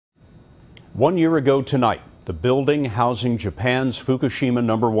1 year ago tonight, the building housing Japan's Fukushima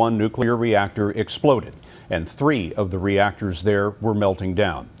 #1 nuclear reactor exploded, and 3 of the reactors there were melting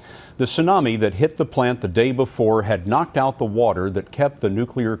down. The tsunami that hit the plant the day before had knocked out the water that kept the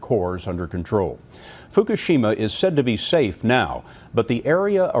nuclear cores under control. Fukushima is said to be safe now, but the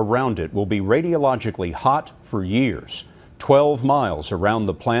area around it will be radiologically hot for years. 12 miles around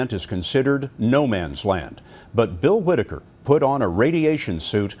the plant is considered no man's land. But Bill Whitaker put on a radiation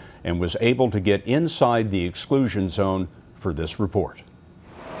suit and was able to get inside the exclusion zone for this report.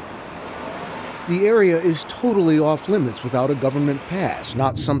 The area is totally off limits without a government pass,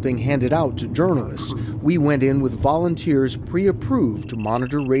 not something handed out to journalists. We went in with volunteers pre-approved to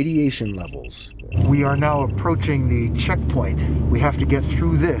monitor radiation levels. We are now approaching the checkpoint. We have to get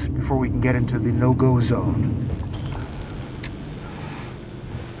through this before we can get into the no-go zone.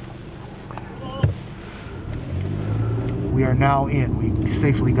 We are now in. We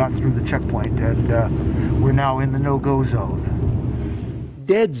safely got through the checkpoint, and we're now in the no-go zone.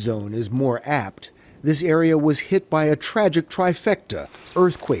 Dead zone is more apt. This area was hit by a tragic trifecta: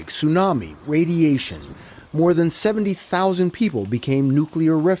 earthquake, tsunami, radiation. More than 70,000 people became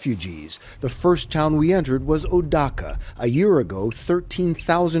nuclear refugees. The first town we entered was Odaka. A year ago,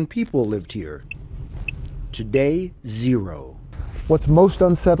 13,000 people lived here. Today, 0. What's most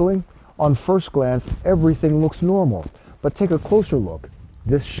unsettling? On first glance, everything looks normal. But take a closer look.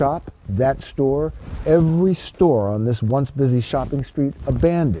 This shop, that store, every store on this once busy shopping street,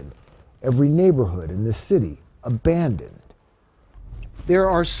 abandoned. Every neighborhood in this city, abandoned. There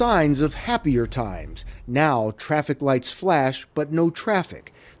are signs of happier times. Now traffic lights flash, but no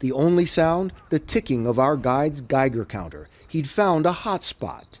traffic. The only sound, the ticking of our guide's Geiger counter. He'd found a hot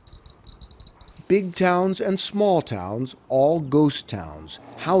spot. Big towns and small towns, all ghost towns.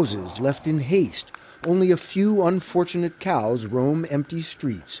 Houses left in haste. Only a few unfortunate cows roam empty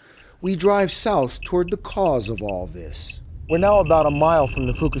streets. We drive south toward the cause of all this. We're now about a mile from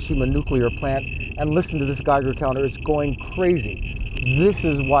the Fukushima nuclear plant, and listen to this Geiger counter, it's going crazy. This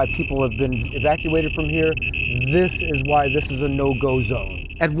is why people have been evacuated from here. This is why this is a no-go zone.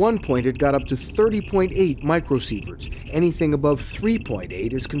 At one point, it got up to 30.8 microsieverts. Anything above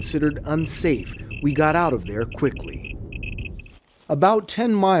 3.8 is considered unsafe. We got out of there quickly. About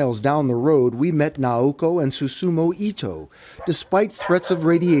 10 miles down the road, we met Naoko and Susumu Ito. Despite threats of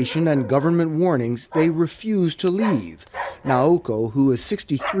radiation and government warnings, they refused to leave. Naoko, who is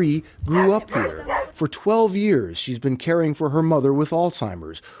 63, grew up here. For 12 years, she's been caring for her mother with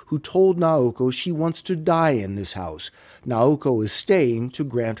Alzheimer's, who told Naoko she wants to die in this house. Naoko is staying to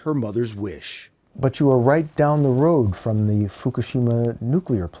grant her mother's wish. But you are right down the road from the Fukushima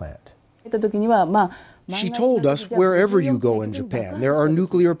nuclear plant. She told us, wherever you go in Japan, there are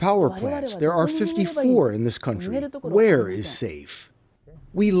nuclear power plants. There are 54 in this country. Where is safe?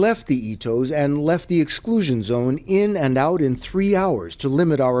 We left the Itos and left the exclusion zone in and out in 3 hours to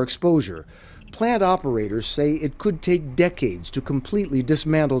limit our exposure. Plant operators say it could take decades to completely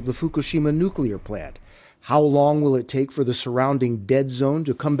dismantle the Fukushima nuclear plant. How long will it take for the surrounding dead zone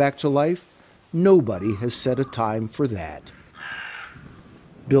to come back to life? Nobody has set a time for that.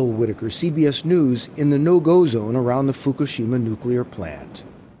 Bill Whitaker, CBS News, in the no-go zone around the Fukushima nuclear plant.